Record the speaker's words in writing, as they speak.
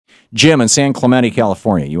Jim in San Clemente,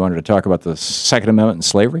 California. You wanted to talk about the Second Amendment and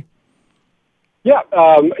slavery? Yeah,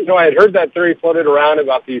 I had heard that theory floated around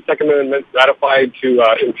about the Second Amendment ratified to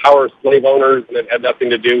empower slave owners, and it had nothing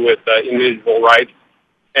to do with individual rights.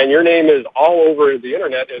 And your name is all over the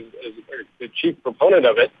internet as the chief proponent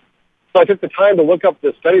of it. So I took the time to look up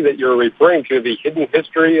the study that you're referring to, the hidden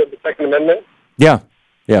history of the Second Amendment. Yeah,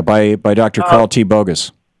 by Dr. Carl T.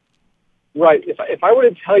 Bogus. Right. If I were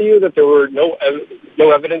to tell you that there were no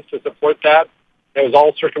evidence to support that, it was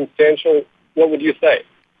all circumstantial, what would you say?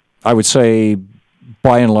 I would say,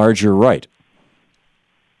 by and large, you're right.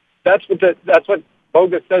 That's what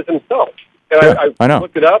Bogus says himself. And yeah, I know.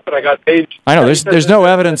 Looked it up, and I got page. I know. There's no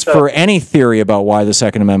evidence for any theory about why the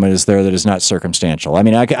Second Amendment is there that is not circumstantial. I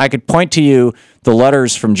mean, I could point to you the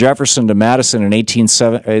letters from Jefferson to Madison in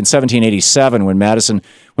 1787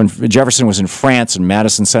 when Jefferson was in France and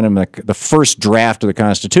Madison sent him the first draft of the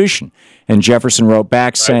Constitution. And Jefferson wrote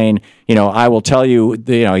back saying, I will tell you,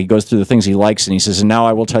 he goes through the things he likes and he says, and now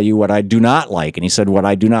I will tell you what I do not like. And he said, what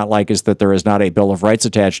I do not like is that there is not a Bill of Rights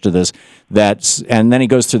attached to this. And then he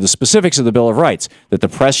goes through the specifics of the Bill of Rights, that the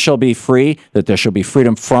press shall be free, that there shall be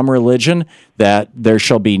freedom from religion, that there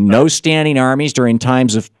shall be no standing armies during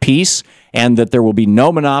times of peace, and that there will be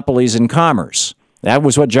no monopolies in commerce. That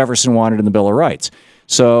was what Jefferson wanted in the Bill of Rights.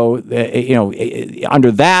 So,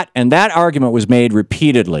 under that, and that argument was made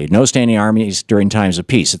repeatedly, no standing armies during times of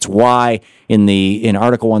peace. It's why in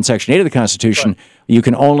Article 1, Section 8 of the Constitution, you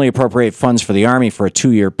can only appropriate funds for the Army for a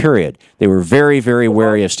 2-year period. They were very, very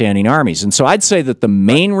wary of standing armies. And so I'd say that the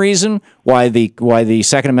main reason why the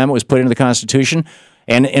Second Amendment was put into the Constitution,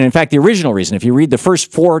 and in fact, the original reason, if you read the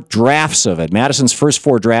first 4 drafts of it, Madison's first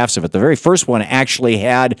 4 drafts of it, the very first one actually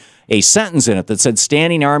had a sentence in it that said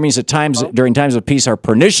standing armies at times during times of peace are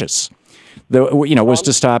pernicious. Was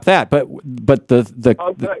to stop that. But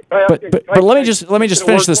let me just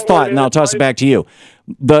finish this thought, and I'll toss it back to you.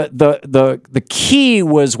 The key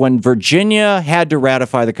was when Virginia had to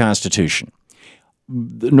ratify the Constitution.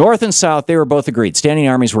 The North and South, they were both agreed standing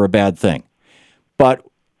armies were a bad thing, but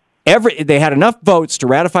they had enough votes to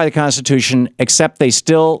ratify the Constitution, except they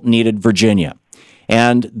still needed Virginia.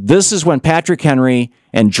 And this is when Patrick Henry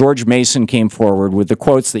and George Mason came forward with the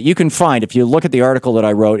quotes that you can find. If you look at the article that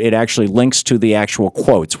I wrote, it actually links to the actual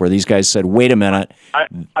quotes where these guys said, wait a minute.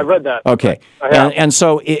 I read that. Okay. And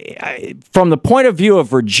so from the point of view of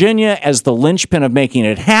Virginia as the linchpin of making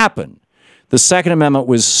it happen, the Second Amendment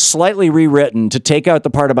was slightly rewritten to take out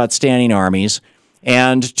the part about standing armies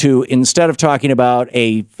and to, instead of talking about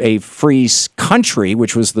a free country,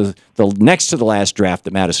 which was the next to the last draft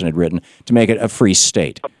that Madison had written, to make it a free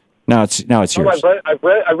state. Now it's yours. I've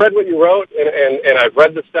read what you wrote, and I've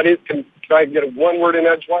read the studies. Can I get one word in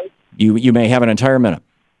edgewise? You may have an entire minute.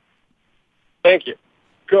 Thank you.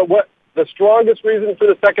 What the strongest reason for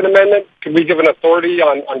the Second Amendment? Could we give an authority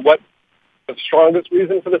on what the strongest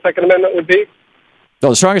reason for the Second Amendment would be?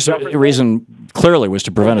 Well, the strongest reason clearly was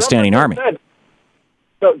to prevent a standing army.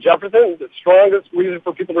 So Jefferson, the strongest reason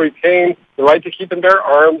for people to retain the right to keep and bear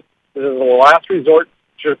arms is the last resort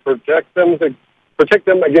to protect them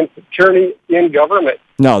against tyranny in government.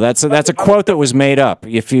 No, that's a quote that was made up.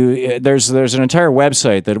 If you there's an entire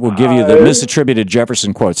website that will give you the misattributed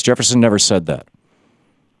Jefferson quotes. Jefferson never said that.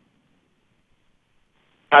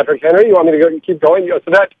 Patrick Henry, you want me to keep going?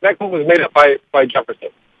 So that quote was made up by Jefferson.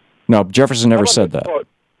 No, Jefferson never said that. Quote?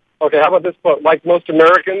 Okay, how about this quote? Like most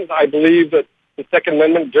Americans, I believe that the Second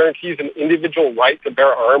Amendment guarantees an individual right to bear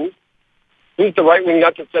arms. Who's the right wing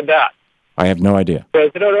nut that said that? I have no idea.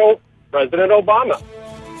 President Obama.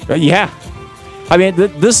 Yeah. I mean,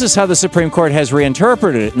 this is how the Supreme Court has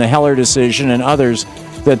reinterpreted it in the Heller decision and others,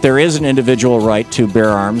 that there is an individual right to bear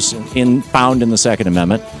arms found in the Second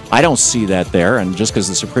Amendment. I don't see that there, and just because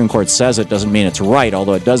the Supreme Court says it doesn't mean it's right,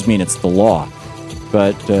 although it does mean it's the law.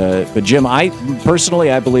 But Jim, I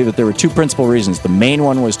believe that there were 2 principal reasons. The main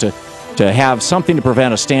one was to have something to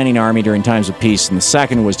prevent a standing army during times of peace, and the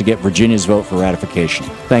second was to get Virginia's vote for ratification.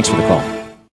 Thanks for the call.